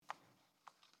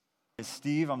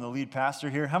Steve. I'm the lead pastor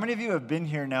here. How many of you have been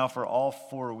here now for all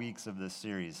 4 weeks of this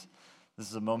series? This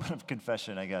is a moment of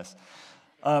confession, I guess.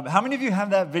 How many of you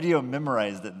have that video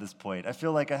memorized at this point? I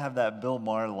feel like I have that Bill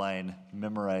Maher line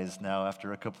memorized now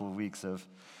after a couple of weeks of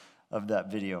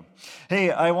that video.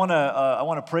 Hey, I want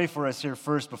to pray for us here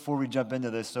first before we jump into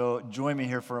this. So join me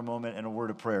here for a moment in a word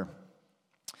of prayer.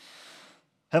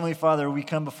 Heavenly Father, we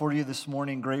come before you this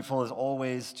morning, grateful as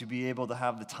always to be able to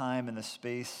have the time and the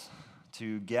space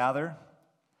to gather,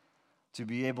 to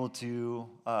be able to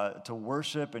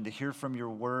worship and to hear from your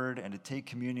word and to take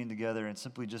communion together and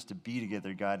simply just to be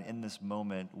together, God, in this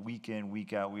moment, week in,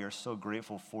 week out. We are so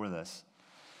grateful for this.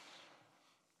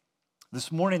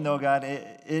 This morning, though, God,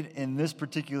 in this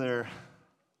particular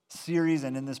series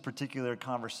and in this particular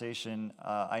conversation,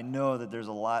 I know that there's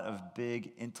a lot of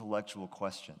big intellectual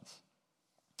questions.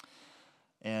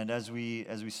 And as we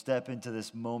step into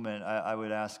this moment, I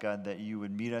would ask, God, that you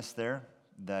would meet us there,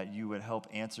 that you would help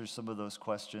answer some of those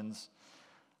questions.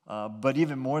 But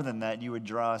even more than that, you would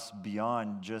draw us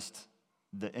beyond just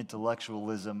the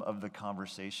intellectualism of the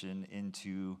conversation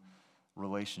into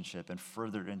relationship and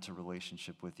further into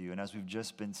relationship with you. And as we've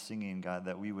just been singing, God,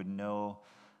 that we would know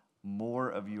more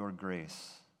of your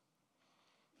grace.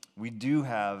 We do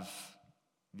have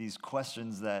these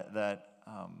questions that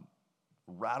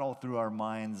rattle through our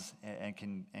minds and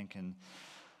can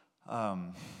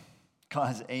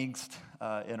cause angst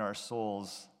in our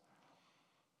souls.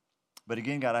 But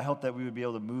again, God, I hope that we would be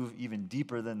able to move even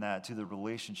deeper than that to the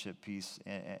relationship piece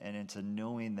and into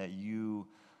knowing that you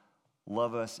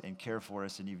love us and care for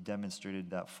us, and you've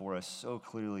demonstrated that for us so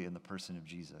clearly in the person of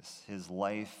Jesus, his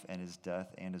life and his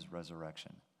death and his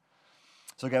resurrection.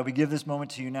 So God, we give this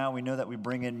moment to you now. We know that we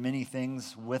bring in many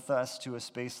things with us to a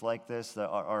space like this, that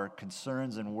are our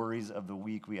concerns and worries of the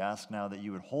week. We ask now that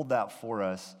you would hold that for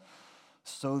us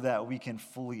so that we can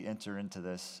fully enter into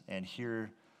this and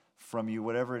hear from you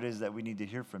whatever it is that we need to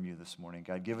hear from you this morning.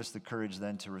 God, give us the courage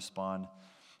then to respond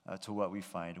to what we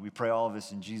find. We pray all of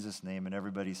this in Jesus' name, and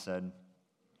everybody said,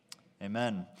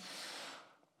 amen.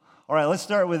 All right, let's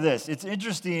start with this. It's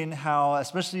interesting how,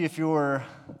 especially if you're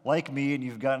like me and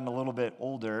you've gotten a little bit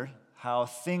older, how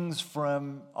things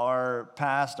from our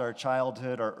past, our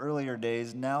childhood, our earlier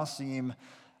days now seem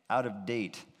out of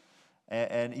date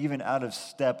and even out of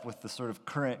step with the sort of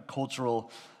current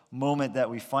cultural moment that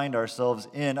we find ourselves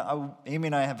in. Amy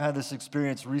and I have had this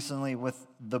experience recently with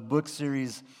the book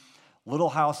series Little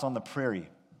House on the Prairie.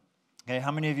 Okay,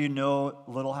 how many of you know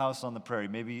Little House on the Prairie?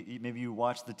 Maybe you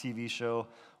watched the TV show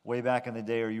way back in the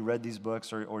day, or you read these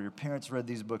books, or your parents read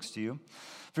these books to you.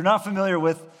 If you're not familiar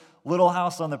with Little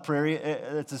House on the Prairie,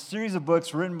 it's a series of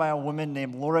books written by a woman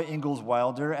named Laura Ingalls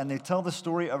Wilder, and they tell the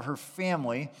story of her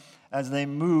family as they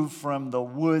move from the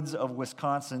woods of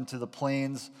Wisconsin to the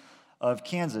plains of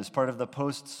Kansas, part of the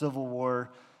post-Civil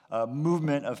War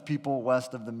movement of people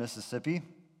west of the Mississippi.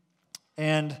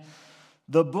 And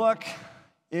the book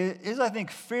is, I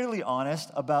think, fairly honest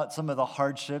about some of the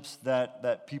hardships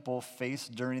that people face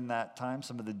during that time,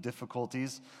 some of the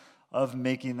difficulties of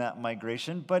making that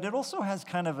migration. But it also has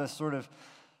kind of a sort of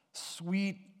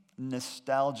sweet,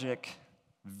 nostalgic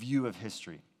view of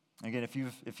history. Again,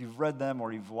 if you've read them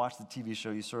or you've watched the TV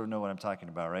show, you sort of know what I'm talking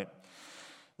about, right?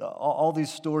 All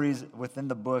these stories within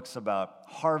the books about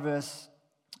harvests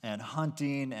and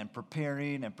hunting and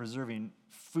preparing and preserving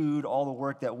food, all the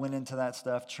work that went into that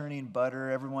stuff, churning butter.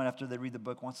 Everyone, after they read the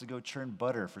book, wants to go churn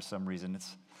butter for some reason.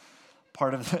 It's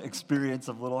part of the experience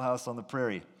of Little House on the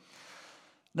Prairie.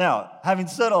 Now, having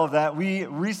said all of that, we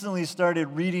recently started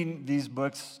reading these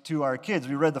books to our kids.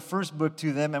 We read the first book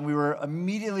to them, and we were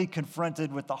immediately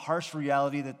confronted with the harsh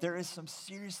reality that there is some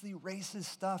seriously racist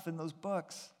stuff in those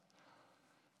books.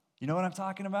 You know what I'm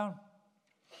talking about?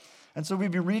 And so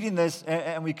we'd be reading this,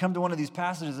 and we come to one of these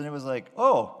passages, and it was like,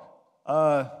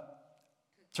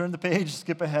 turn the page,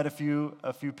 skip ahead a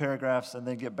few paragraphs, and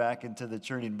then get back into the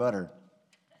churning butter.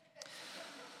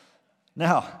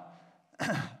 Now,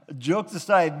 jokes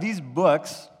aside, these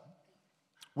books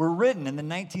were written in the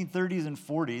 1930s and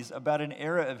 40s about an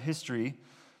era of history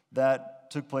that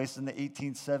took place in the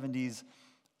 1870s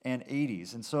and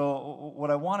 80s. And so what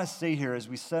I want to say here as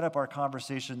we set up our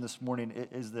conversation this morning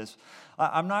is this.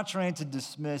 I'm not trying to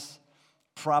dismiss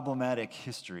problematic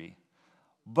history,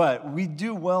 but we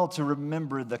do well to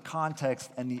remember the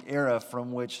context and the era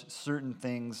from which certain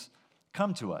things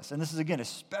come to us. And this is, again,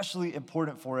 especially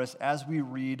important for us as we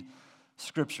read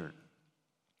Scripture.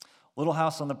 Little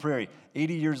House on the Prairie,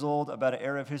 80 years old, about an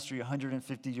era of history,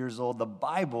 150 years old. The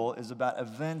Bible is about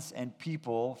events and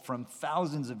people from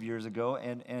thousands of years ago,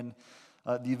 and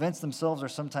the events themselves are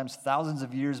sometimes thousands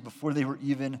of years before they were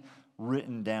even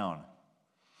written down.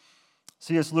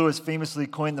 C.S. Lewis famously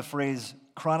coined the phrase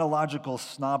chronological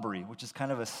snobbery, which is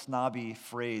kind of a snobby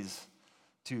phrase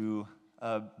to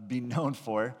be known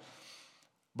for.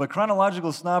 But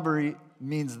chronological snobbery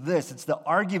means this. It's the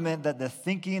argument that the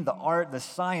thinking, the art, the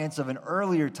science of an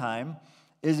earlier time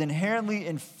is inherently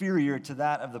inferior to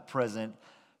that of the present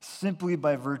simply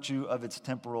by virtue of its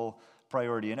temporal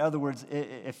priority. In other words,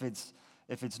 if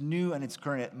it's new and it's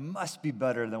current, it must be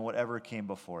better than whatever came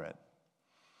before it.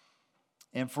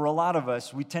 And for a lot of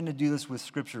us, we tend to do this with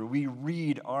Scripture. We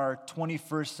read our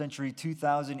 21st century,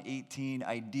 2018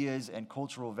 ideas and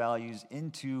cultural values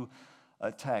into a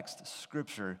text,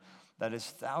 Scripture, that is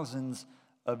thousands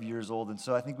of years old. And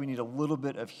so I think we need a little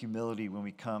bit of humility when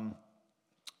we come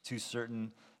to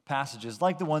certain passages,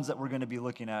 like the ones that we're going to be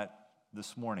looking at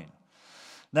this morning.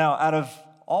 Now, out of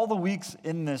all the weeks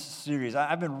in this series,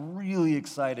 I've been really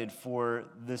excited for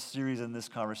this series and this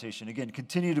conversation. Again,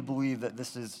 continue to believe that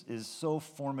this is so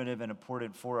formative and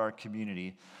important for our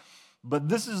community. But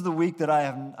this is the week that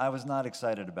I was not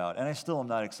excited about, and I still am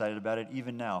not excited about it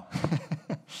even now.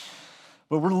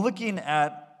 But we're looking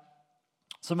at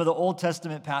some of the Old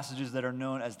Testament passages that are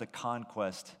known as the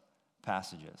conquest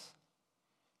passages.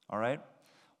 All right?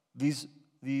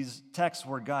 These texts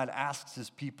where God asks his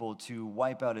people to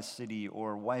wipe out a city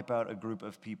or wipe out a group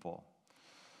of people.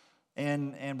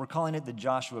 And we're calling it the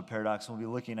Joshua paradox, and we'll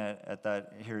be looking at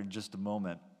that here in just a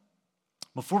moment.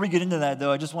 Before we get into that,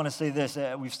 though, I just want to say this.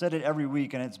 We've said it every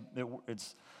week, and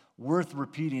it's worth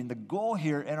repeating. The goal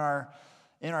here in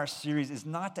our series is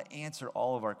not to answer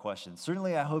all of our questions.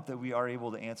 Certainly, I hope that we are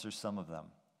able to answer some of them.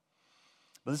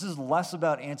 But this is less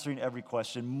about answering every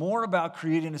question, more about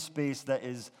creating a space that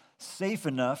is safe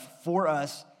enough for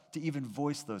us to even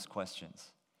voice those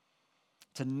questions,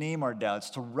 to name our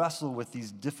doubts, to wrestle with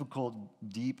these difficult,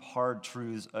 deep, hard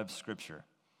truths of Scripture.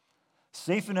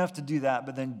 Safe enough to do that,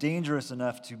 but then dangerous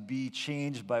enough to be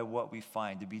changed by what we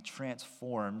find, to be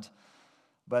transformed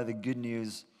by the good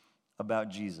news about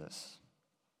Jesus.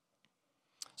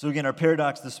 So again, our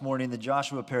paradox this morning, the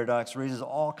Joshua paradox, raises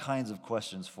all kinds of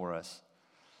questions for us.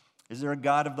 Is there a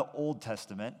God of the Old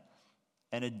Testament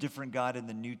and a different God in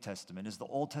the New Testament? Is the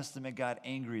Old Testament God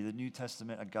angry, the New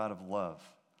Testament a God of love?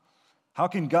 How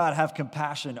can God have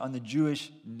compassion on the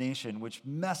Jewish nation, which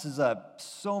messes up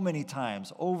so many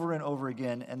times over and over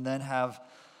again, and then have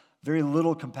very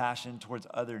little compassion towards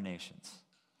other nations?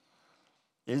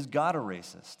 Is God a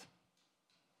racist?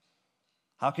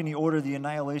 How can he order the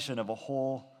annihilation of a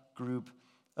whole group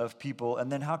of people?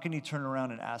 And then how can he turn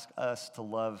around and ask us to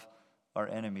love our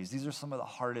enemies? These are some of the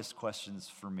hardest questions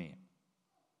for me.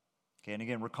 Okay, and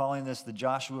again, we're calling this the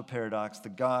Joshua paradox, the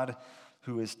God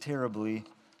who is terribly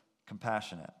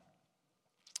compassionate.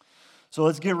 So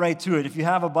let's get right to it. If you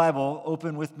have a Bible,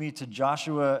 open with me to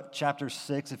Joshua chapter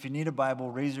 6. If you need a Bible,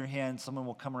 raise your hand. Someone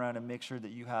will come around and make sure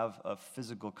that you have a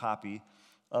physical copy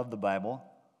of the Bible.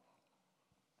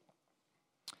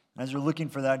 As you're looking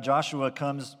for that, Joshua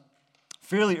comes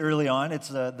fairly early on. It's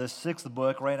the sixth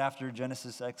book, right after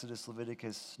Genesis, Exodus,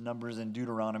 Leviticus, Numbers, and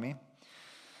Deuteronomy.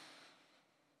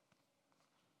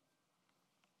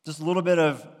 Just a little bit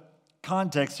of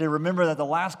context here. Remember that the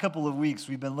last couple of weeks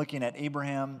we've been looking at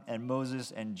Abraham and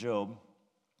Moses and Job,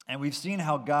 and we've seen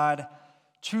how God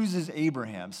chooses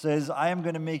Abraham, says, I am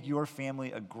going to make your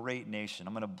family a great nation.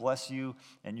 I'm going to bless you,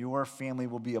 and your family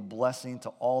will be a blessing to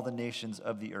all the nations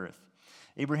of the earth.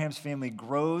 Abraham's family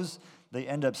grows. They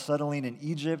end up settling in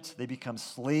Egypt. They become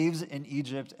slaves in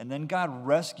Egypt. And then God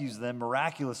rescues them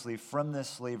miraculously from this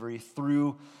slavery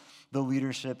through the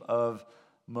leadership of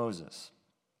Moses.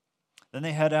 Then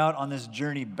they head out on this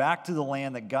journey back to the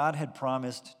land that God had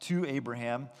promised to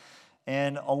Abraham.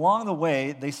 And along the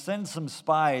way, they send some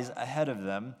spies ahead of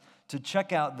them to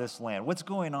check out this land. What's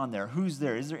going on there? Who's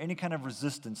there? Is there any kind of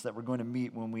resistance that we're going to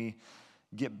meet when we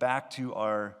get back to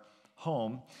our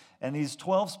home? And these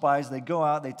 12 spies, they go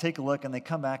out, they take a look, and they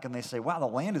come back and they say, wow, the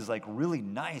land is like really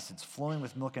nice. It's flowing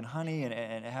with milk and honey, and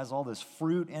it has all this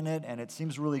fruit in it, and it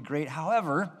seems really great.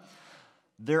 However,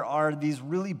 there are these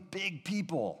really big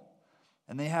people,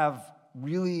 and they have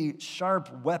really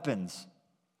sharp weapons.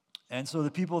 And so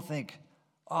the people think,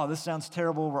 oh, this sounds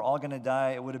terrible. We're all going to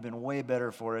die. It would have been way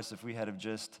better for us if we had have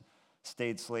just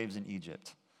stayed slaves in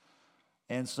Egypt.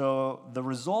 And so the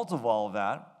result of all of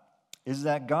that is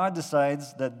that God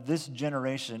decides that this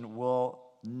generation will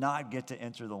not get to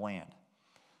enter the land.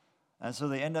 And so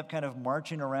they end up kind of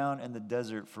marching around in the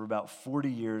desert for about 40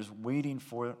 years, waiting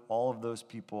for all of those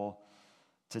people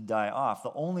to die off.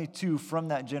 The only two from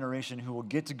that generation who will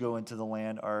get to go into the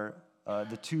land are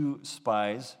the two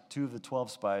of the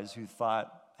 12 spies who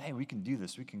thought, hey, we can do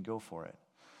this, we can go for it.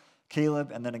 Caleb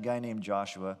and then a guy named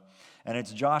Joshua. And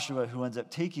it's Joshua who ends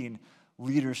up taking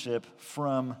leadership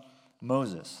from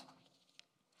Moses.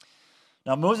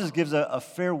 Now, Moses gives a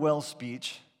farewell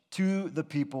speech to the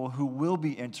people who will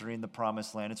be entering the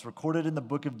promised land. It's recorded in the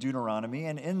book of Deuteronomy,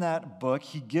 and in that book,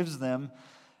 he gives them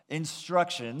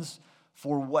instructions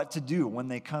for what to do when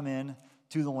they come in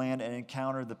to the land and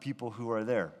encounter the people who are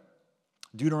there.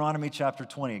 Deuteronomy chapter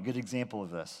 20, a good example of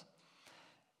this.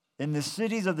 In the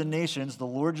cities of the nations the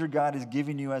Lord your God is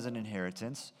giving you as an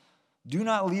inheritance, do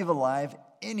not leave alive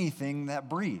anything that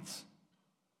breathes.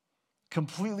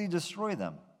 Completely destroy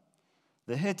them.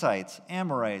 The Hittites,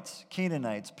 Amorites,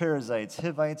 Canaanites, Perizzites,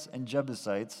 Hivites, and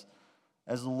Jebusites,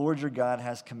 as the Lord your God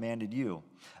has commanded you.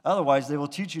 Otherwise, they will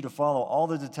teach you to follow all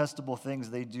the detestable things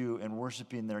they do in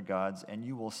worshiping their gods, and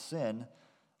you will sin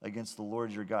against the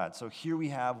Lord your God. So here we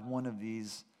have one of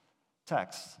these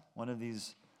texts, one of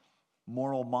these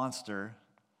moral monster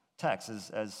texts,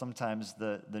 as sometimes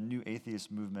the new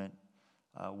atheist movement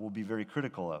will be very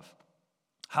critical of.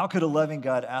 How could a loving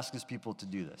God ask his people to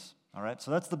do this? All right,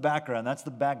 so that's the background, that's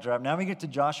the backdrop. Now we get to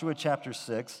Joshua chapter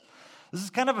 6. This is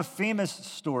kind of a famous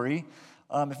story.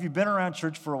 If you've been around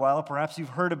church for a while, perhaps you've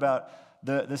heard about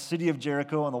the city of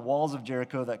Jericho and the walls of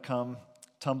Jericho that come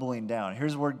tumbling down.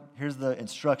 Here's the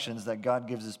instructions that God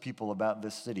gives his people about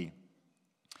this city.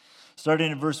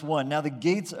 Starting in verse 1, now the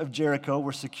gates of Jericho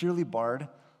were securely barred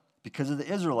because of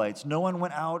the Israelites. No one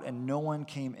went out and no one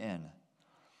came in.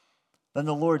 Then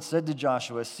the Lord said to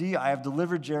Joshua, see, I have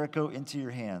delivered Jericho into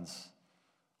your hands,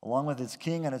 along with its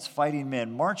king and its fighting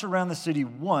men. March around the city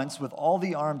once with all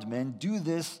the armed men. Do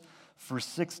this for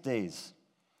 6 days.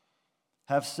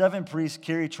 Have 7 priests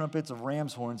carry trumpets of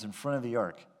ram's horns in front of the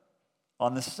ark.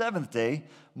 On the 7th day,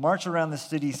 march around the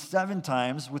city 7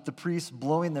 times with the priests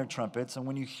blowing their trumpets. And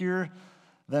when you hear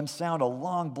them sound a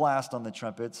long blast on the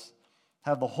trumpets,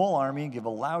 have the whole army give a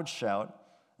loud shout.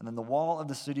 And then the wall of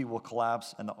the city will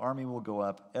collapse and the army will go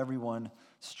up, everyone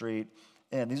straight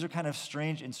in. These are kind of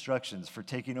strange instructions for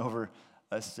taking over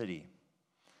a city.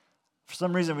 For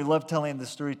some reason, we love telling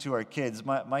this story to our kids.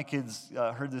 My kids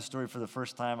heard this story for the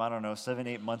first time, 7,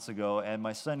 8 months ago. And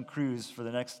my son Cruz, for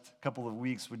the next couple of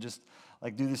weeks, would just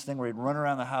do this thing where he'd run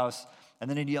around the house and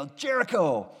then he'd yell,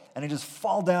 Jericho! And he'd just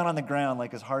fall down on the ground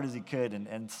as hard as he could.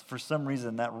 And for some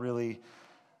reason, that really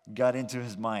got into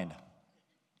his mind.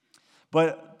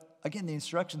 But again, the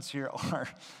instructions here are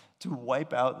to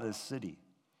wipe out this city.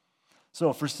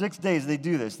 So for 6 days, they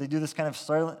do this. They do this kind of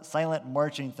silent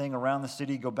marching thing around the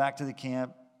city, go back to the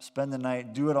camp, spend the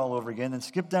night, do it all over again. Then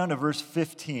skip down to verse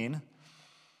 15.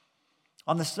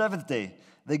 On the 7th day,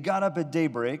 they got up at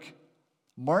daybreak,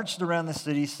 marched around the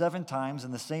city 7 times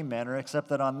in the same manner, except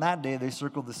that on that day they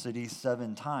circled the city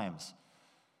 7 times.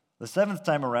 The 7th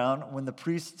time around, when the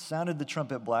priests sounded the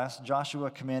trumpet blast,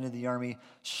 Joshua commanded the army,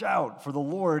 shout, for the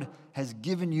Lord has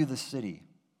given you the city.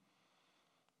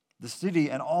 The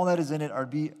city and all that is in it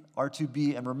are to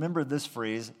be, and remember this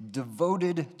phrase,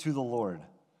 devoted to the Lord.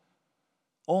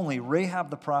 Only Rahab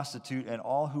the prostitute and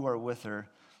all who are with her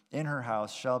in her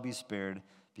house shall be spared,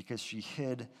 because she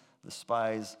hid the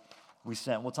spies we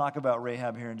sent. We'll talk about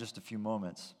Rahab here in just a few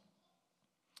moments.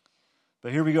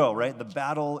 But here we go, right? The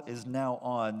battle is now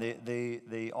on.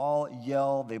 They all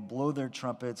yell, they blow their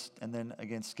trumpets, and then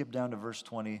again, skip down to verse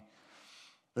 20.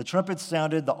 The trumpets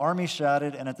sounded, the army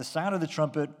shouted, and at the sound of the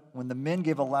trumpet, when the men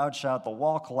gave a loud shout, the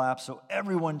wall collapsed, so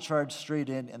everyone charged straight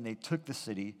in, and they took the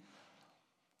city.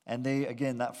 And they,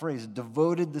 again, that phrase,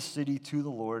 devoted the city to the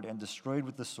Lord and destroyed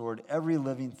with the sword every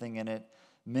living thing in it,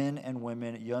 men and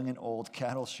women, young and old,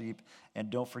 cattle, sheep, and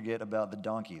don't forget about the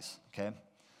donkeys, okay?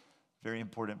 Very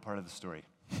important part of the story.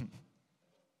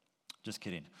 Just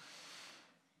kidding.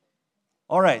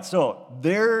 All right, so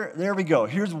there we go.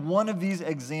 Here's one of these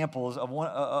examples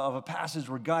of a passage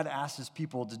where God asks his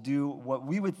people to do what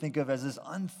we would think of as this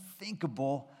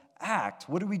unthinkable act.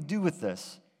 What do we do with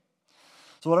this?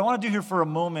 So what I want to do here for a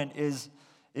moment is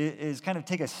kind of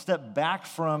take a step back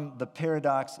from the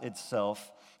paradox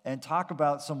itself and talk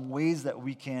about some ways that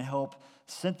we can help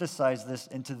synthesize this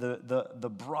into the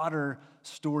broader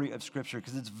story of Scripture,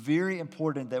 because it's very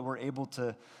important that we're able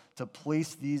to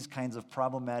place these kinds of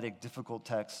problematic, difficult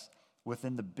texts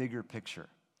within the bigger picture.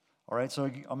 All right, so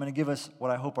I'm going to give us what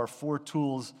I hope are 4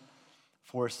 tools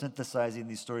for synthesizing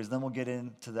these stories. Then we'll get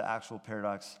into the actual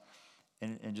paradox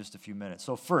in just a few minutes.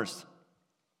 So first,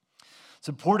 it's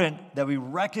important that we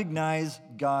recognize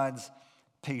God's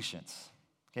patience.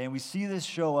 Okay, and we see this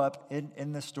show up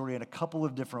in this story in a couple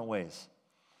of different ways.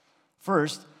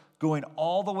 First, going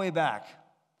all the way back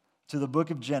to the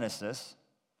book of Genesis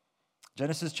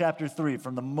chapter 3,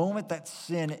 from the moment that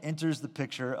sin enters the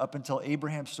picture up until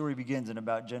Abraham's story begins in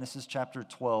about Genesis chapter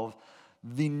 12,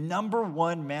 the number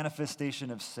one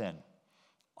manifestation of sin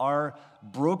our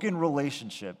broken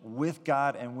relationship with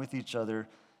God and with each other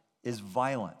is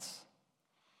violence.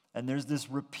 And there's this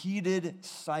repeated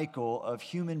cycle of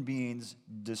human beings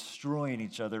destroying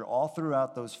each other all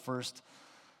throughout those first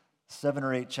 7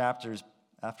 or 8 chapters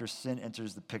after sin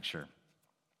enters the picture.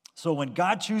 So when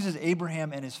God chooses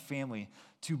Abraham and his family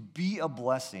to be a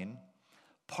blessing,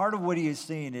 part of what he is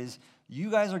saying is, you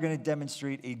guys are going to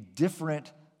demonstrate a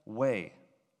different way.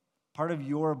 Part of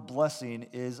your blessing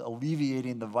is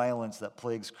alleviating the violence that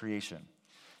plagues creation.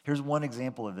 Here's one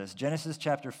example of this. Genesis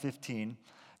chapter 15,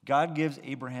 God gives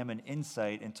Abraham an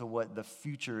insight into what the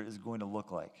future is going to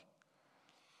look like.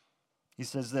 He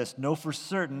says this, "Know for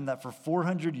certain that for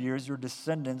 400 years your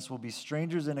descendants will be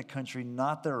strangers in a country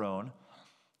not their own,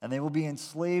 and they will be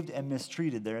enslaved and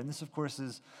mistreated there." And this, of course,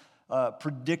 is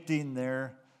predicting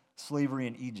their slavery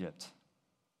in Egypt.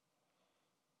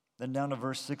 Then down to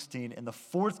verse 16, "In the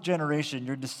 4th generation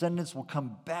your descendants will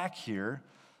come back here,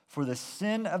 for the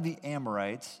sin of the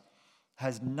Amorites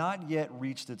has not yet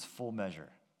reached its full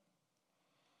measure."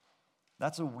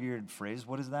 That's a weird phrase.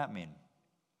 What does that mean?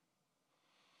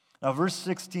 Now, verse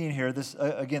 16 here, this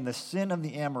again, the sin of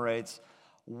the Amorites,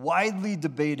 widely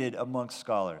debated amongst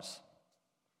scholars.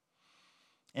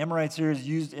 Amorites here is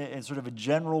used in sort of a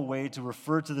general way to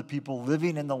refer to the people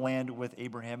living in the land with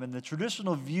Abraham. And the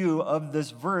traditional view of this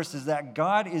verse is that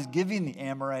God is giving the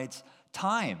Amorites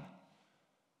time,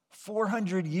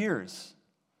 400 years,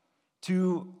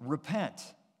 to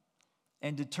repent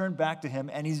and to turn back to him.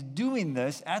 And he's doing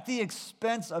this at the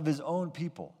expense of his own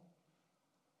people.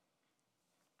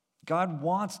 God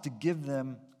wants to give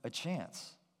them a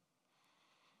chance.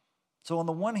 So on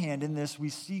the one hand, in this, we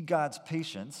see God's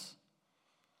patience,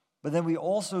 but then we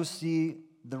also see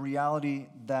the reality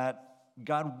that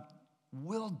God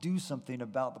will do something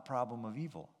about the problem of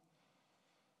evil.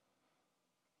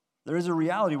 There is a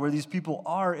reality where these people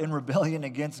are in rebellion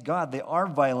against God. They are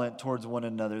violent towards one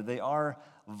another. They are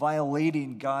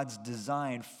violating God's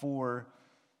design for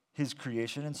his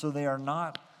creation, and so they are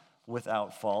not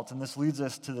without fault. And this leads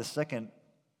us to the second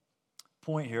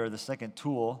point here, the second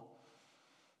tool.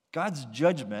 God's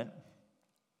judgment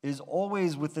is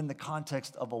always within the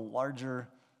context of a larger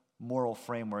moral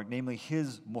framework, namely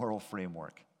his moral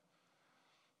framework.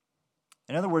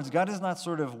 In other words, God is not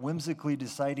sort of whimsically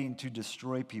deciding to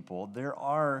destroy people. There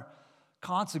are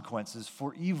consequences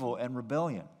for evil and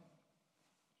rebellion.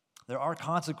 There are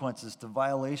consequences to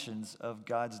violations of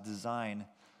God's design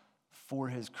for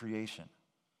his creation.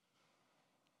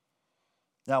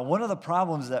 Now, one of the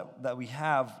problems that we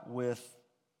have with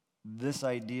this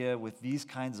idea, with these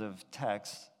kinds of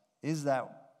texts, is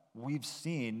that we've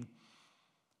seen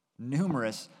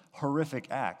numerous horrific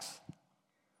acts.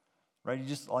 Right?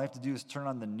 All you have to do is turn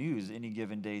on the news any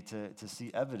given day to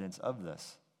see evidence of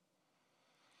this.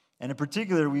 And in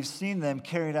particular, we've seen them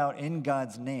carried out in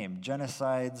God's name.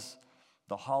 Genocides,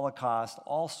 the Holocaust,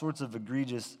 all sorts of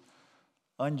egregious,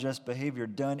 unjust behavior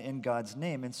done in God's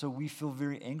name. And so we feel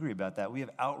very angry about that. We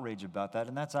have outrage about that,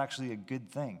 and that's actually a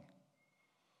good thing.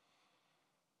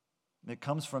 It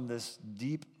comes from this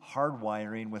deep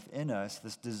hardwiring within us,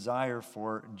 this desire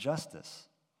for justice.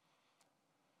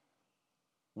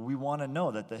 We want to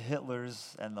know that the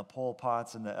Hitlers and the Pol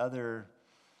Pots and the other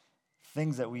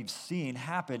things that we've seen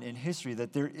happen in history,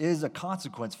 that there is a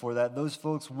consequence for that. Those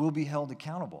folks will be held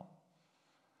accountable.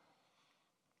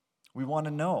 We want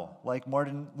to know, like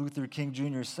Martin Luther King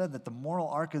Jr. said, that the moral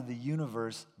arc of the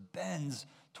universe bends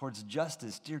towards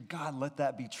justice. Dear God, let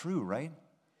that be true, right?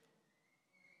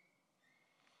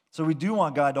 So we do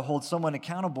want God to hold someone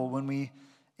accountable when we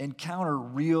encounter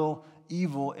real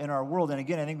evil in our world. And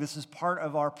again, I think this is part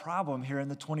of our problem here in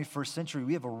the 21st century.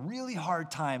 We have a really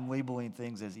hard time labeling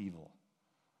things as evil.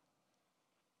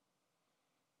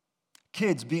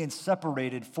 Kids being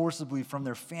separated forcibly from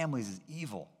their families is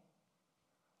evil.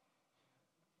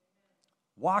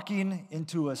 Walking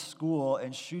into a school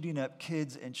and shooting up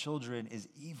kids and children is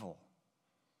evil.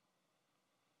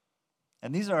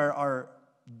 And these are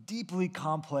deeply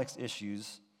complex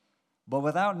issues, but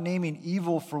without naming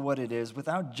evil for what it is,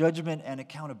 without judgment and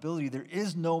accountability, there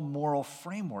is no moral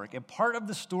framework. And part of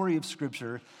the story of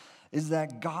Scripture is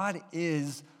that God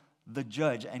is the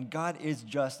judge, and God is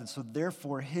just, and so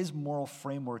therefore his moral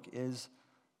framework is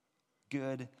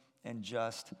good and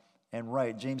just and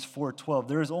right. James 4:12,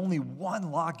 there is only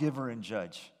one lawgiver and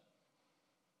judge,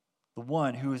 the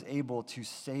one who is able to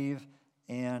save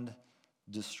and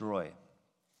destroy.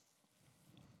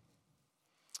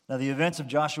 Now, the events of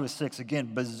Joshua 6,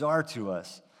 again, bizarre to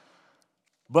us,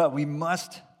 but we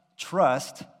must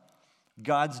trust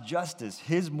God's justice,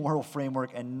 his moral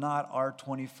framework, and not our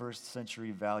 21st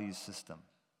century value system.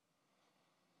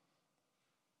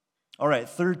 All right,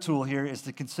 third tool here is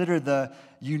to consider the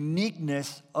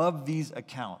uniqueness of these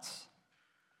accounts.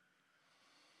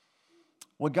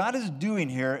 What God is doing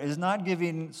here is not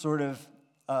giving sort of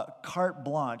carte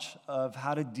blanche of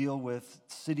how to deal with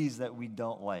cities that we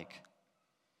don't like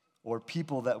or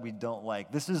people that we don't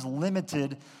like. This is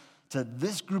limited to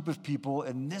this group of people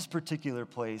in this particular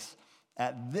place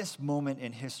at this moment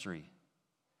in history.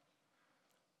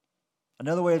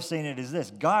 Another way of saying it is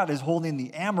this: God is holding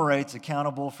the Amorites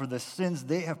accountable for the sins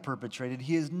they have perpetrated.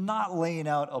 He is not laying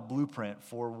out a blueprint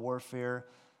for warfare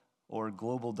or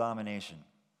global domination.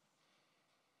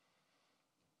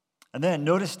 And then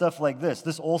notice stuff like this.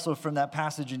 This also from that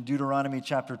passage in Deuteronomy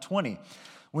chapter 20.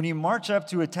 When you march up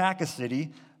to attack a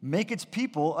city, make its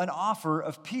people an offer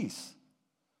of peace.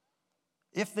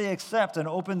 If they accept and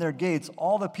open their gates,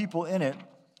 all the people in it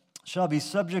shall be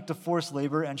subject to forced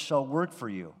labor and shall work for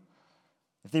you.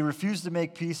 If they refuse to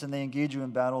make peace and they engage you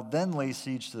in battle, then lay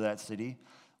siege to that city.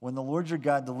 When the Lord your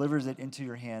God delivers it into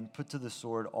your hand, put to the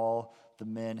sword all the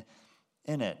men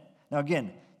in it. Now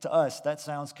again, to us, that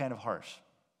sounds kind of harsh.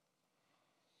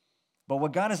 But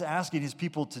what God is asking his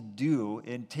people to do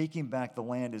in taking back the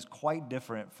land is quite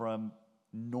different from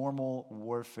normal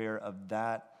warfare of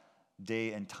that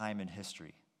day and time in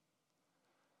history.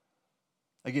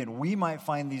 Again, we might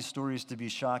find these stories to be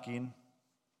shocking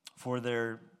for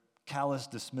their callous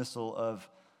dismissal of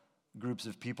groups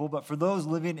of people, but for those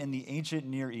living in the ancient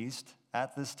Near East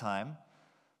at this time,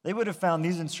 they would have found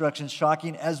these instructions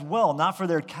shocking as well, not for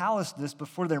their callousness, but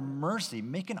for their mercy.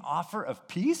 Make an offer of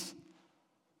peace?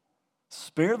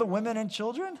 Spare the women and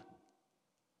children?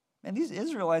 Man, these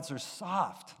Israelites are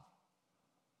soft.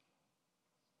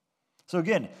 So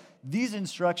again, these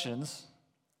instructions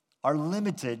are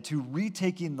limited to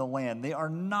retaking the land. They are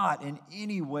not in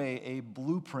any way a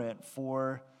blueprint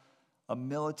for a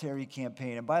military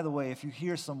campaign. And by the way, if you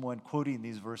hear someone quoting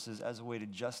these verses as a way to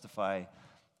justify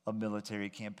a military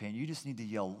campaign, you just need to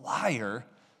yell liar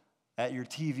at your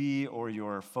TV or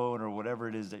your phone or whatever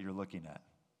it is that you're looking at.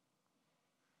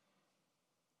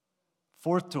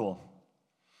 Fourth tool,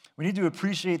 we need to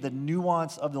appreciate the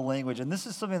nuance of the language. And this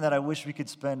is something that I wish we could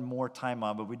spend more time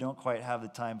on, but we don't quite have the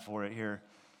time for it here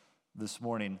this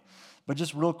morning. But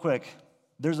just real quick,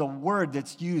 there's a word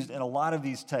that's used in a lot of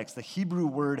these texts, the Hebrew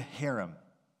word herem.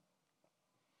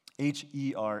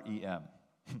 H-E-R-E-M.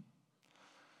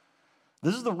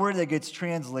 This is the word that gets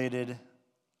translated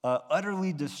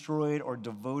utterly destroyed or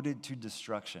devoted to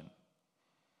destruction.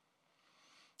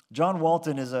 John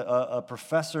Walton is a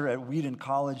professor at Wheaton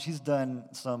College. He's done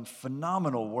some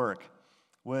phenomenal work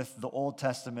with the Old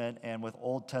Testament and with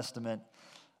Old Testament,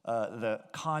 the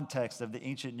context of the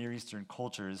ancient Near Eastern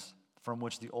cultures from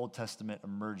which the Old Testament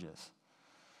emerges.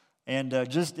 And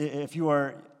just if you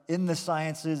are in the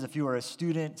sciences, if you are a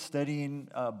student studying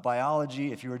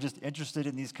biology, if you are just interested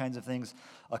in these kinds of things,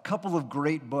 a couple of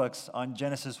great books on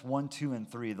Genesis 1, 2,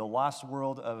 and 3, The Lost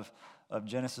World of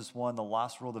Genesis 1, The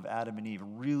Lost World of Adam and Eve,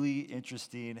 really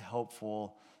interesting,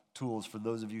 helpful tools for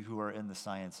those of you who are in the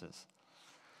sciences.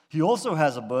 He also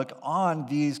has a book on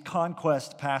these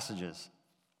conquest passages.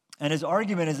 And his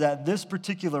argument is that this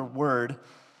particular word,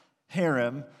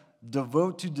 herem,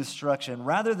 devote to destruction,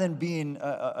 rather than being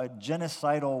a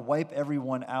genocidal, wipe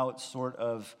everyone out sort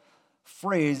of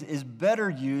phrase, is better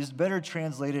used, better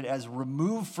translated as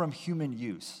remove from human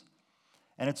use.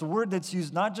 And it's a word that's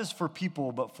used not just for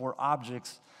people, but for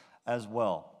objects as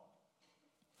well.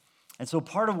 And so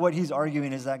part of what he's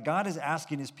arguing is that God is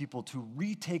asking his people to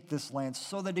retake this land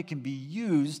so that it can be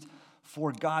used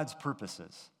for God's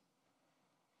purposes.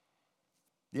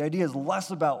 The idea is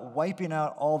less about wiping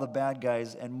out all the bad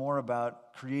guys and more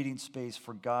about creating space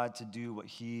for God to do what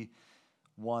he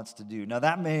wants to do. Now,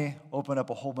 that may open up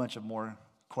a whole bunch of more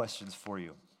questions for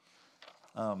you.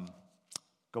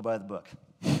 Go buy the book.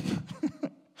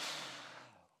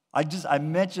 I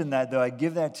mentioned that, though. I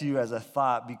give that to you as a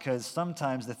thought because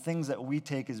sometimes the things that we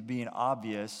take as being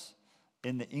obvious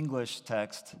in the English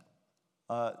text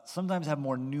sometimes have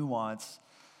more nuance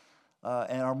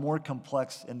and are more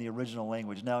complex in the original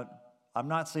language. Now, I'm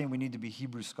not saying we need to be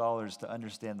Hebrew scholars to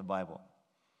understand the Bible.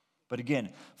 But again,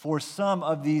 for some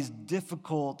of these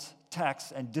difficult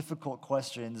texts and difficult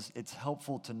questions, it's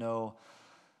helpful to know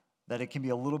that it can be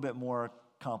a little bit more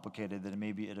complicated than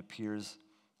maybe it appears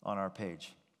on our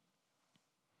page.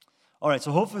 All right,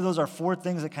 so hopefully those are four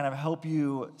things that kind of help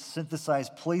you synthesize,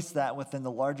 place that within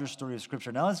the larger story of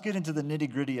Scripture. Now let's get into the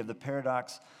nitty-gritty of the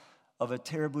paradox of a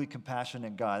terribly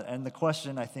compassionate God. And the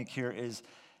question, I think, here is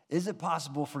it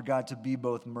possible for God to be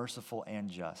both merciful and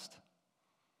just?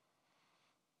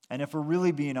 And if we're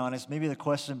really being honest, maybe the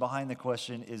question behind the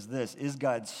question is this: is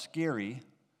God scary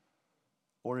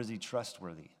or is he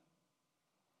trustworthy?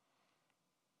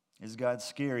 Is God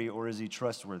scary or is he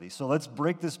trustworthy? So let's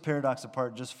break this paradox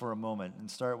apart just for a moment and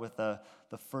start with the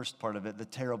first part of it, the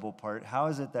terrible part. How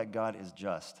is it that God is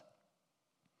just?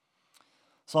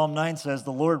 Psalm 9 says,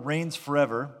 "The Lord reigns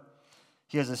forever.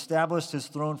 He has established his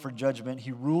throne for judgment.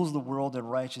 He rules the world in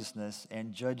righteousness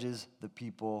and judges the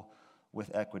people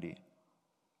with equity."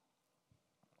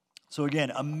 So again,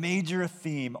 a major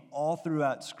theme all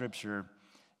throughout Scripture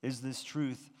is this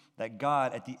truth that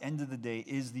God, at the end of the day,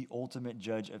 is the ultimate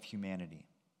judge of humanity.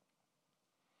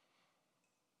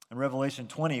 In Revelation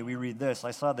 20, we read this,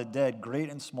 "I saw the dead, great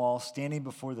and small, standing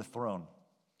before the throne,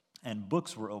 and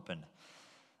books were opened.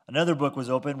 Another book was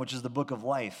opened, which is the book of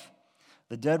life.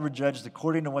 The dead were judged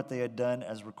according to what they had done,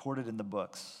 as recorded in the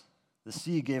books. The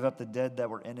sea gave up the dead that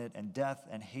were in it, and death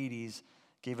and Hades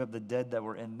gave up the dead that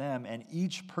were in them, and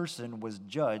each person was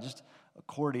judged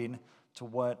according to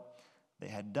what they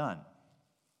had done."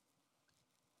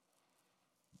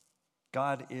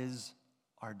 God is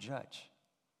our judge.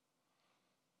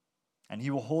 And he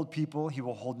will hold people, he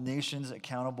will hold nations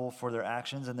accountable for their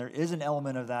actions. And there is an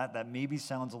element of that maybe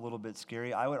sounds a little bit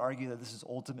scary. I would argue that this is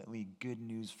ultimately good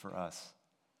news for us.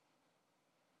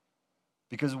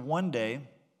 Because one day,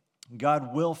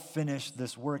 God will finish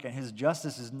this work, and his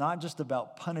justice is not just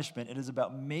about punishment, it is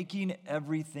about making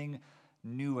everything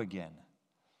new again.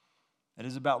 It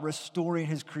is about restoring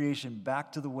his creation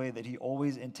back to the way that he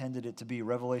always intended it to be.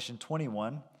 Revelation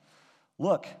 21,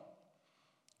 "Look,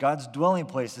 God's dwelling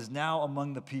place is now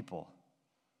among the people,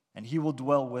 and he will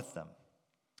dwell with them.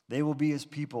 They will be his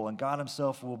people, and God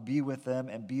himself will be with them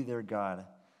and be their God.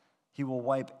 He will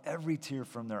wipe every tear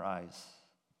from their eyes.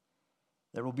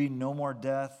 There will be no more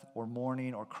death or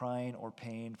mourning or crying or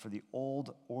pain, for the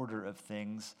old order of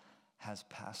things has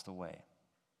passed away."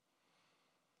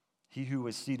 He who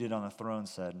was seated on the throne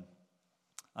said,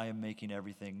 "I am making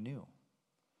everything new."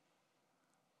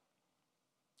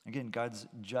 Again, God's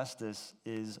justice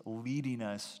is leading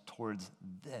us towards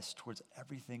this, towards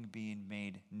everything being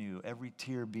made new, every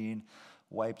tear being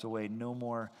wiped away, no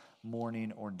more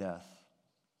mourning or death.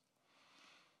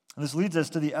 And this leads us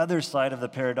to the other side of the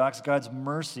paradox, God's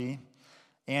mercy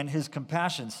and his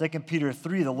compassion. 2 Peter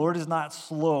 3, "The Lord is not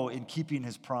slow in keeping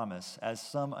his promise, as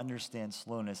some understand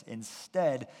slowness.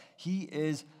 Instead, he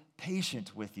is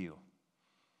patient with you,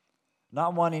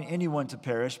 not wanting anyone to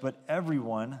perish, but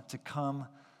everyone to come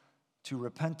to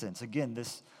repentance." Again,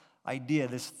 this idea,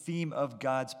 this theme of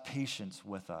God's patience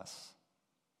with us.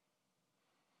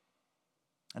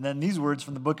 And then these words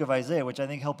from the book of Isaiah, which I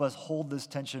think help us hold this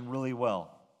tension really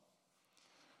well.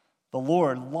 "The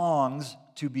Lord longs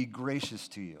to be gracious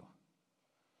to you.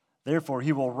 Therefore,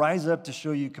 he will rise up to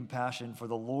show you compassion, for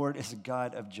the Lord is a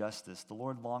God of justice." The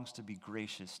Lord longs to be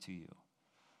gracious to you.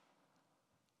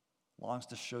 Longs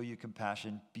to show you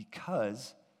compassion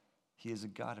because he is a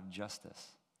God of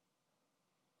justice.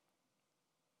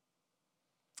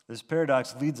 This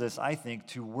paradox leads us, I think,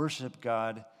 to worship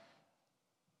God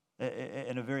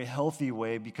in a very healthy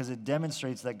way because it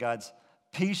demonstrates that God's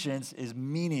patience is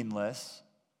meaningless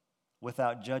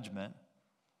without judgment,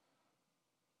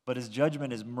 but his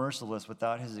judgment is merciless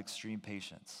without his extreme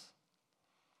patience.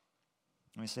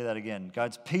 Let me say that again.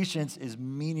 God's patience is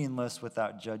meaningless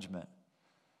without judgment,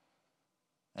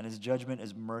 and his judgment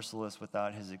is merciless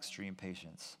without his extreme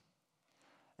patience.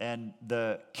 And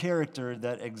the character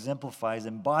that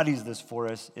embodies this for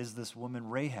us is this woman,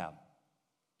 Rahab.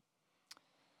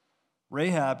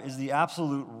 Rahab is the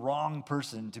absolute wrong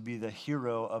person to be the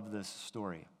hero of this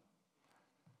story.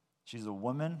 She's a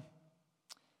woman,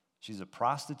 she's a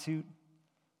prostitute,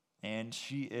 and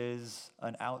she is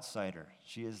an outsider.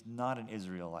 She is not an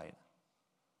Israelite.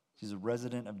 She's a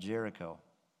resident of Jericho.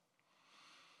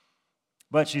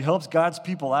 But she helps God's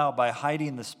people out by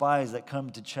hiding the spies that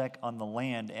come to check on the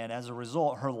land, and as a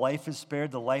result, her life is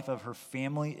spared, the life of her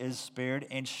family is spared,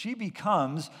 and she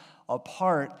becomes a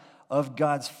part of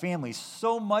God's family,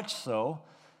 so much so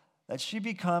that she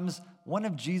becomes one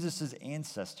of Jesus'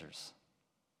 ancestors,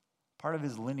 part of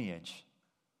his lineage.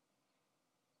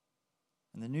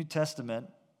 And the New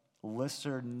Testament lists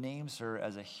her, names her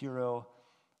as a hero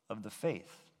of the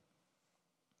faith.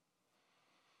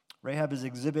 Rahab is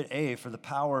exhibit A for the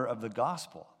power of the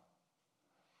gospel.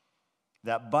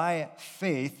 That by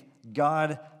faith,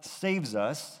 God saves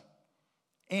us,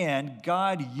 and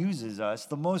God uses us,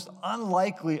 the most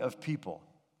unlikely of people,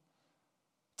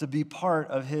 to be part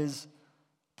of his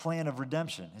plan of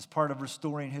redemption, his part of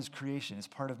restoring his creation, his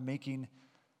part of making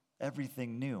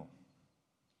everything new.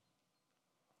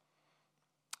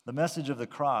 The message of the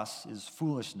cross is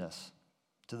foolishness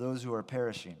to those who are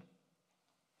perishing.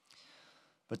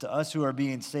 But to us who are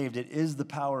being saved, it is the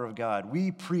power of God.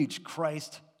 We preach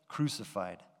Christ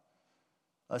crucified,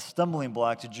 a stumbling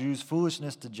block to Jews,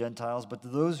 foolishness to Gentiles, but to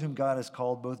those whom God has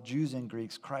called, both Jews and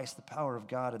Greeks, Christ, the power of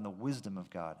God and the wisdom of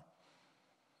God.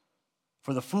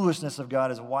 For the foolishness of God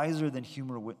is wiser than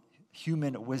human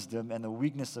wisdom, and the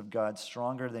weakness of God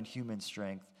stronger than human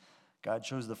strength. God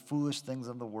chose the foolish things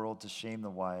of the world to shame the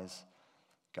wise.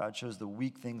 God chose the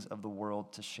weak things of the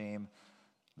world to shame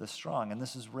the strong. And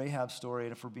this is Rahab's story,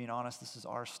 and if we're being honest, this is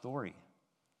our story.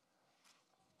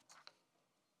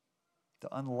 The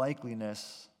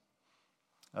unlikeliness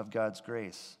of God's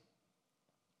grace.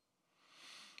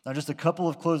 Now, just a couple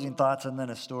of closing thoughts and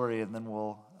then a story, and then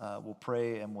we'll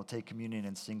pray and we'll take communion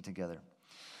and sing together.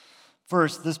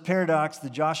 First, this paradox, the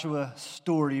Joshua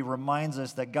story, reminds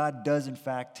us that God does, in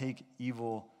fact, take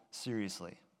evil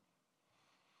seriously.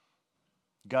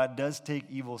 God does take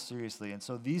evil seriously. And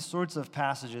so these sorts of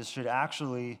passages should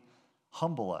actually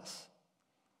humble us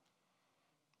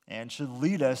and should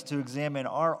lead us to examine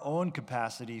our own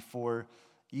capacity for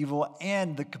evil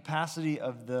and the capacity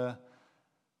of the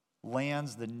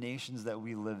lands, the nations that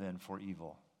we live in for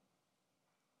evil.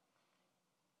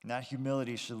 And that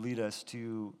humility should lead us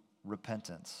to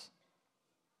repentance.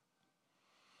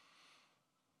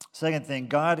 Second thing,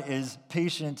 God is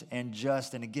patient and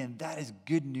just, and again, that is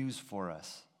good news for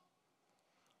us.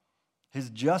 His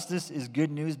justice is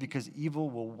good news because evil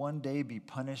will one day be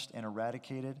punished and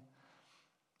eradicated,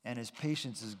 and his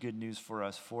patience is good news for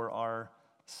us for our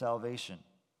salvation.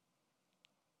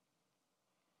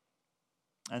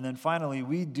 And then finally,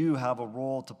 we do have a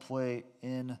role to play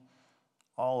in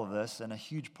all of this, and a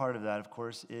huge part of that, of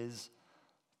course, is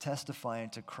testifying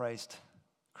to Christ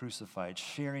crucified,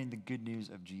 sharing the good news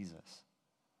of Jesus.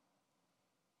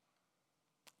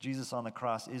 Jesus on the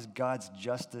cross is God's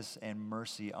justice and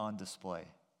mercy on display.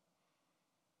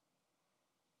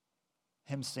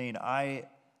 Him saying, I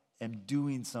am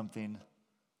doing something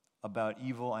about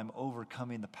evil. I'm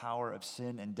overcoming the power of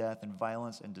sin and death and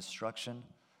violence and destruction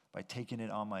by taking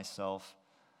it on myself.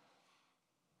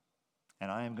 And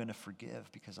I am going to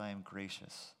forgive because I am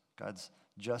gracious. God's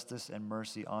justice and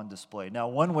mercy on display. Now,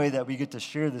 one way that we get to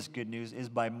share this good news is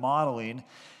by modeling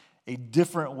a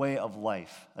different way of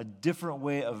life, a different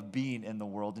way of being in the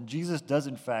world. And Jesus does,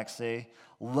 in fact, say,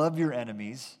 love your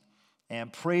enemies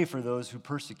and pray for those who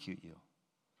persecute you.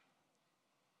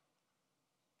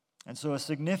 And so a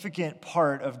significant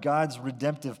part of God's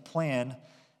redemptive plan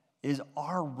is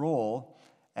our role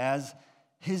as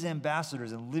his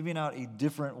ambassadors and living out a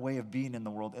different way of being in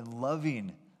the world and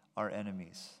loving our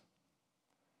enemies,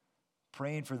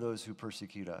 praying for those who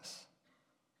persecute us.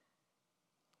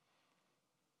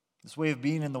 This way of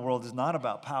being in the world is not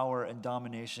about power and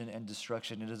domination and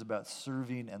destruction. It is about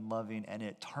serving and loving, and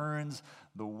it turns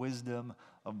the wisdom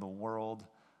of the world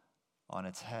on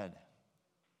its head.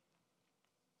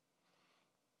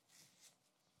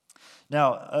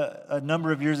 Now, a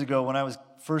number of years ago, when I was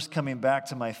first coming back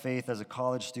to my faith as a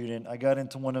college student, I got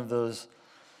into one of those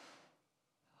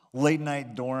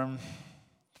late-night dorm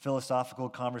philosophical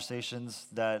conversations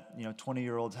that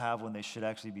 20-year-olds have when they should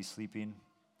actually be sleeping.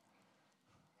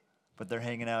 But they're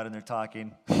hanging out and they're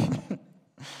talking.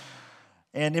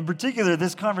 And in particular,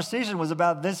 this conversation was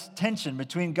about this tension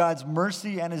between God's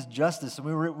mercy and his justice. And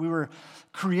we were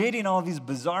creating all these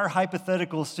bizarre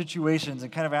hypothetical situations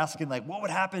and kind of asking, like, what would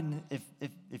happen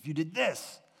if you did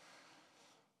this?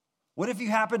 What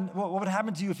would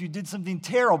happen to you if you did something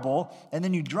terrible and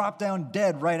then you dropped down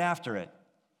dead right after it?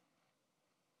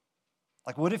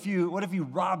 Like, what if you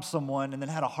robbed someone and then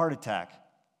had a heart attack?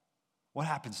 What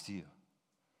happens to you?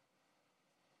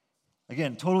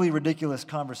 Again, totally ridiculous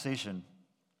conversation,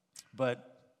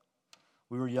 but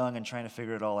we were young and trying to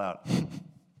figure it all out.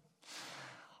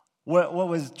 What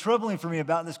was troubling for me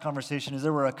about this conversation is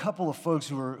there were a couple of folks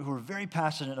who were very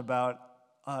passionate about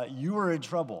you were in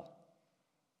trouble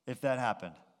if that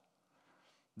happened.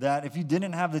 That if you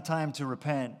didn't have the time to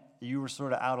repent, you were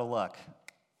sort of out of luck.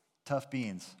 Tough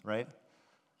beans, right?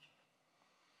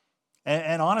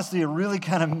 And honestly, it really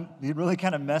kind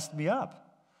of messed me up.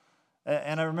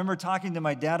 And I remember talking to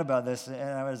my dad about this, and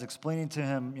I was explaining to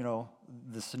him,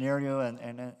 the scenario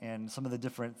and some of the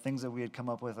different things that we had come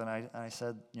up with, and I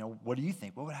said, what do you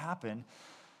think? What would happen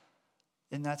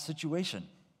in that situation?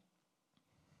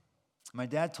 My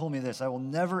dad told me this. I will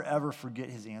never, ever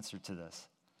forget his answer to this.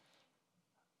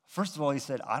 First of all, he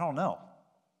said, I don't know.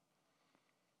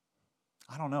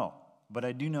 But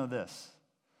I do know this.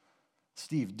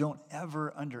 Steve, don't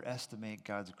ever underestimate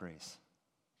God's grace.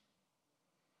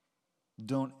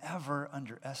 Don't ever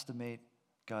underestimate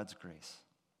God's grace.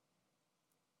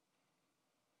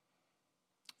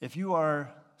 If you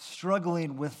are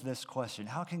struggling with this question,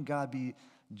 how can God be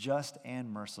just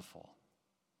and merciful?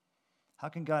 How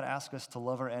can God ask us to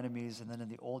love our enemies and then in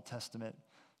the Old Testament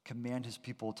command his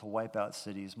people to wipe out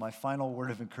cities? My final word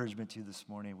of encouragement to you this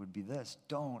morning would be this: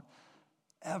 don't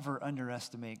ever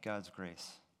underestimate God's grace.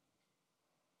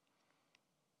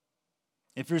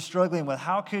 If you're struggling with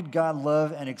how could God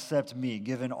love and accept me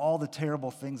given all the terrible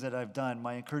things that I've done,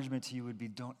 my encouragement to you would be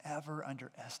don't ever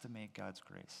underestimate God's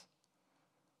grace.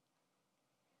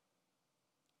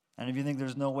 And if you think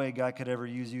there's no way God could ever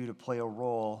use you to play a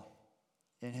role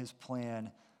in his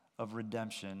plan of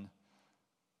redemption,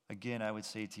 again, I would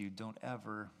say to you, don't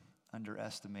ever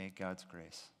underestimate God's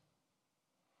grace.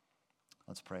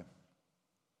 Let's pray.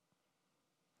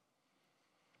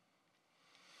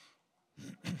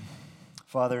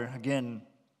 Father, again,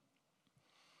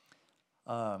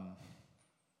 a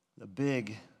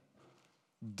big,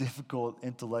 difficult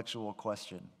intellectual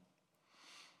question.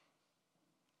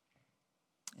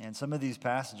 And some of these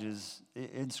passages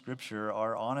in Scripture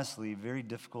are honestly very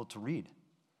difficult to read.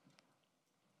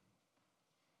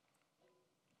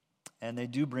 And they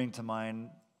do bring to mind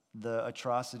the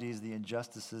atrocities, the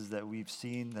injustices that we've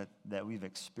seen, that we've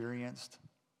experienced,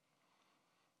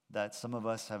 that some of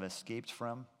us have escaped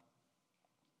from.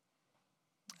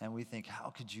 And we think, how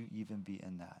could you even be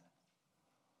in that?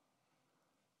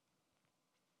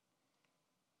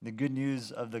 The good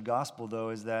news of the gospel, though,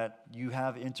 is that you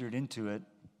have entered into it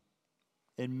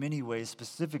in many ways,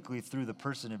 specifically through the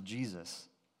person of Jesus,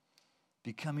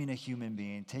 becoming a human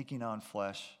being, taking on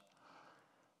flesh,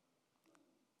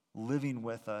 living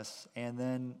with us, and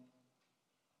then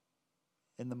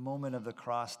in the moment of the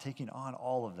cross, taking on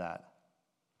all of that,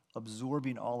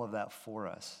 absorbing all of that for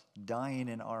us, dying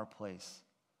in our place,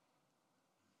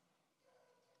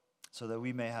 so that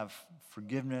we may have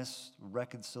forgiveness,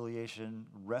 reconciliation,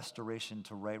 restoration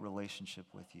to right relationship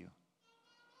with you.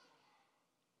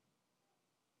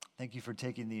 Thank you for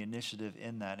taking the initiative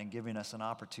in that and giving us an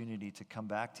opportunity to come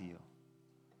back to you.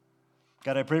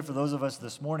 God, I pray for those of us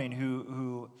this morning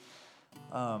who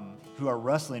are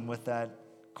wrestling with that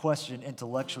question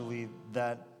intellectually,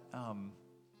 that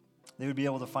they would be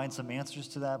able to find some answers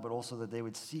to that, but also that they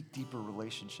would seek deeper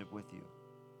relationship with you.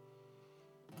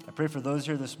 I pray for those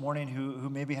here this morning who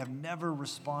maybe have never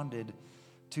responded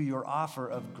to your offer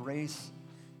of grace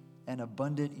and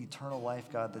abundant eternal life,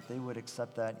 God, that they would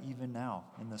accept that even now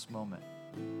in this moment.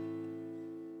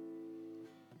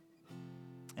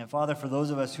 And Father, for those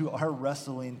of us who are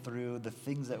wrestling through the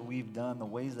things that we've done, the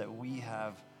ways that we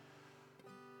have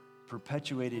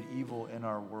perpetuated evil in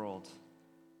our world,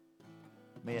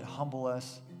 may it humble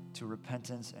us to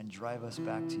repentance and drive us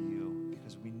back to you,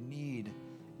 because we need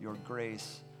your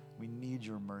grace. We need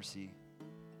your mercy.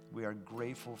 We are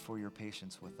grateful for your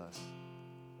patience with us.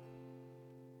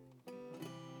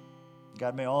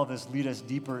 God, may all of this lead us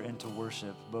deeper into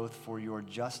worship, both for your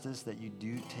justice, that you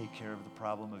do take care of the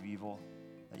problem of evil,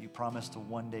 that you promise to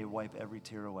one day wipe every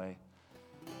tear away,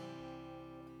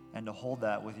 and to hold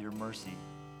that with your mercy.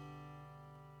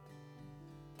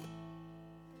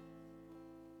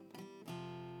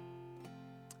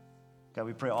 God,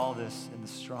 we pray all this in the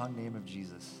strong name of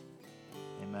Jesus.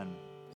 Amen.